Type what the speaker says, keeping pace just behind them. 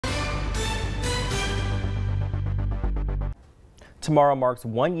Tomorrow marks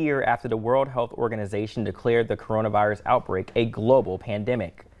 1 year after the World Health Organization declared the coronavirus outbreak a global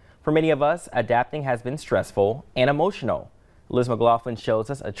pandemic. For many of us, adapting has been stressful and emotional. Liz McLaughlin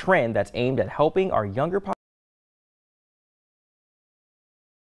shows us a trend that's aimed at helping our younger population.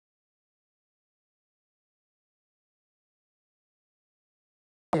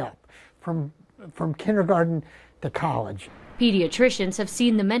 From kindergarten to college. Pediatricians have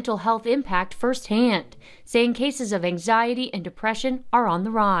seen the mental health impact firsthand, saying cases of anxiety and depression are on the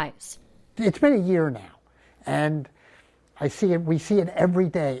rise. It's been a year now, and we see it every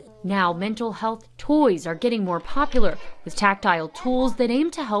day. Now mental health toys are getting more popular with tactile tools that aim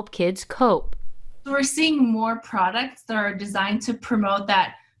to help kids cope. We're seeing more products that are designed to promote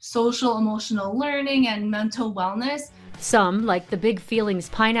that social emotional learning and mental wellness. Some, like the Big Feelings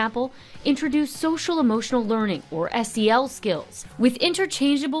pineapple, introduce social emotional learning, or SEL skills, with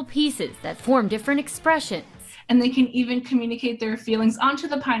interchangeable pieces that form different expressions. And they can even communicate their feelings onto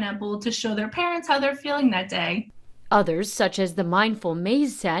the pineapple to show their parents how they're feeling that day. Others, such as the Mindful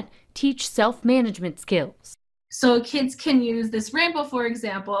Maze set, teach self-management skills. So kids can use this rainbow, for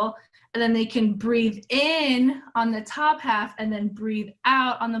example, and then they can breathe in on the top half and then breathe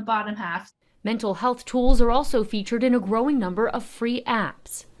out on the bottom half. Mental health tools are also featured in a growing number of free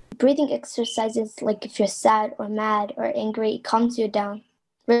apps. Breathing exercises, like if you're sad or mad or angry, it calms you down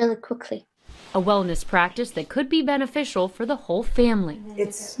really quickly. A wellness practice that could be beneficial for the whole family.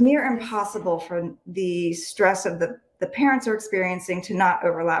 It's near impossible for the stress of the parents are experiencing to not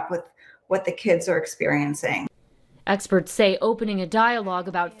overlap with what the kids are experiencing. Experts say opening a dialogue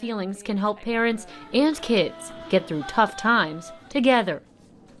about feelings can help parents and kids get through tough times together.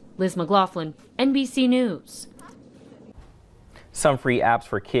 Liz McLaughlin, NBC News. Some free apps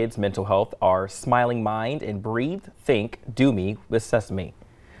for kids' mental health are Smiling Mind and Breathe, Think, Do Me with Sesame.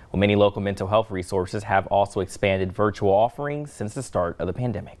 Well, many local mental health resources have also expanded virtual offerings since the start of the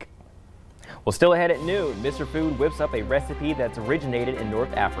pandemic. Well, still ahead at noon, Mr. Food whips up a recipe that's originated in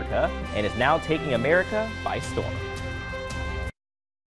North Africa and is now taking America by storm.